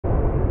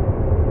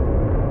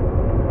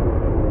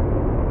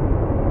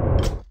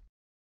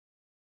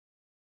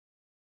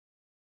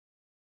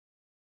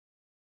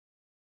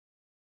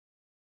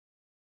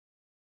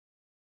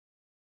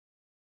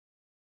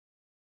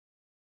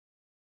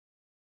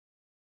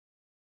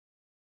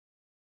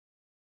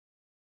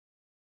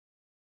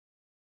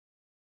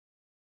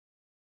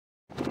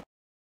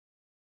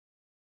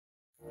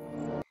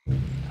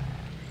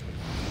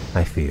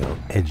I feel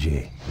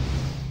edgy.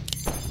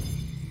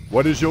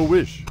 What is your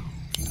wish?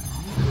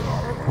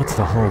 What's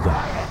the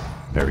holdup?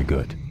 Very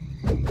good.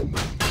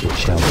 It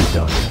shall be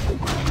done.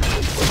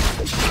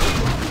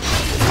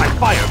 My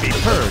fire be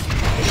purged.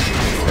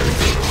 Very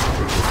good.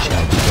 It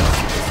shall be done.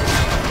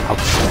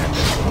 Outstanding.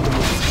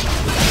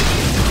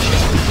 It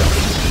shall be done.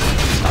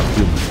 I'll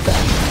do my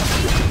best.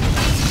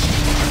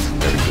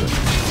 Very good.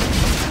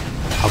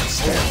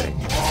 Outstanding.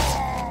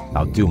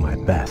 I'll do my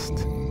best.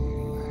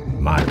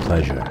 My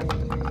pleasure.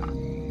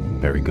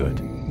 Very good.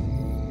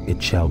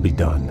 It shall be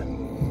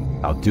done.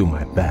 I'll do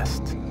my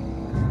best.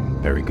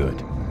 Very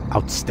good.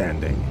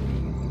 Outstanding.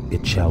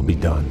 It shall be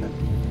done.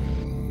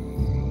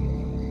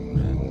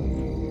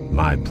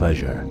 My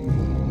pleasure.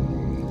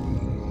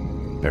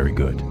 Very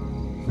good.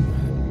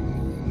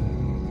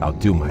 I'll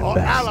do my Our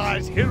best.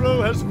 allies'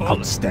 hero has fallen.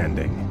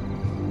 Outstanding.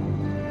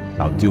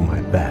 I'll do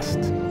my best.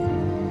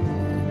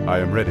 I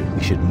am ready.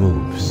 We should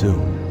move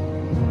soon.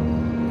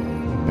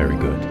 Very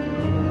good.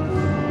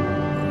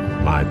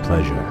 My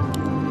pleasure.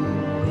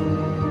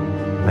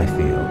 I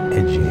feel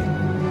edgy.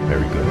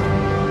 Very good.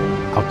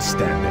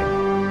 Outstanding.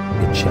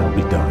 It shall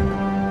be done.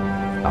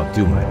 I'll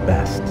do my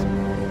best.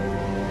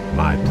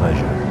 My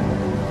pleasure.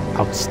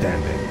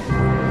 Outstanding.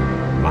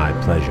 My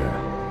pleasure.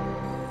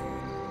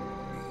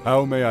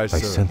 How may I I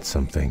serve? sense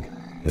something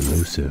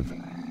elusive.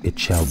 It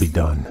shall be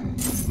done.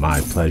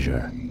 My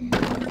pleasure.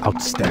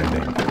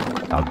 Outstanding.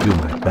 I'll do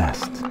my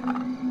best.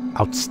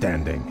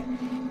 Outstanding.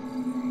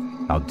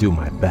 I'll do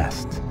my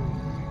best.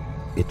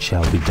 It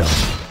shall be done.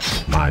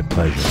 My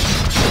pleasure.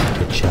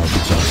 It shall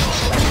be done.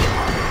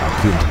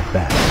 I'll do my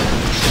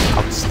best.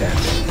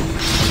 Outstanding.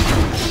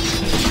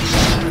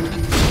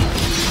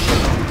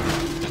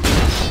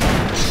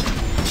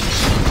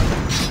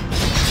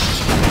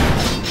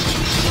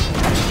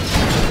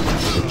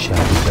 It shall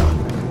be done.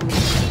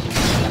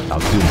 I'll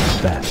do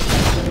my best.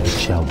 It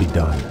shall be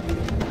done.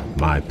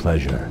 My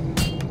pleasure.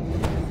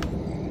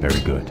 Very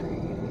good.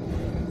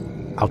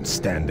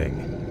 Outstanding.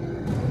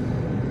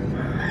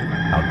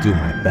 I'll do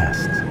my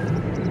best.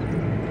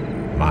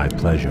 My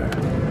pleasure.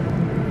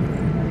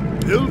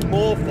 Build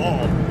more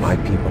farms. My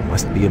people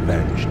must be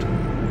avenged.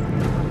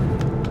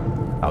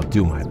 I'll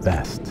do my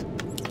best.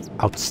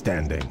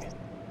 Outstanding.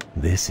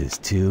 This is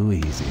too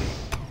easy.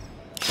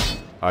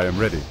 I am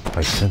ready.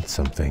 I sense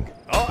something.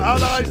 Our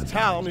allies' elusive.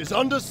 town is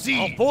under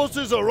siege. Our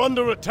forces are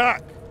under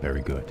attack.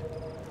 Very good.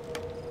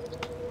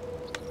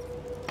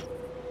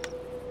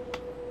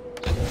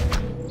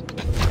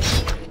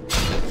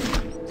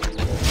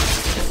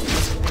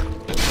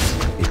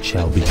 It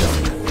shall be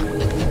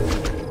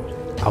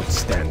done.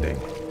 Outstanding.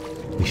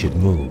 We should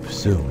move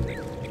soon.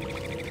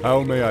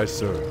 How may I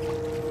serve?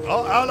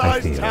 Our I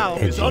allies' feel town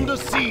is edgy. under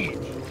siege.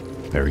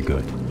 Very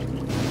good.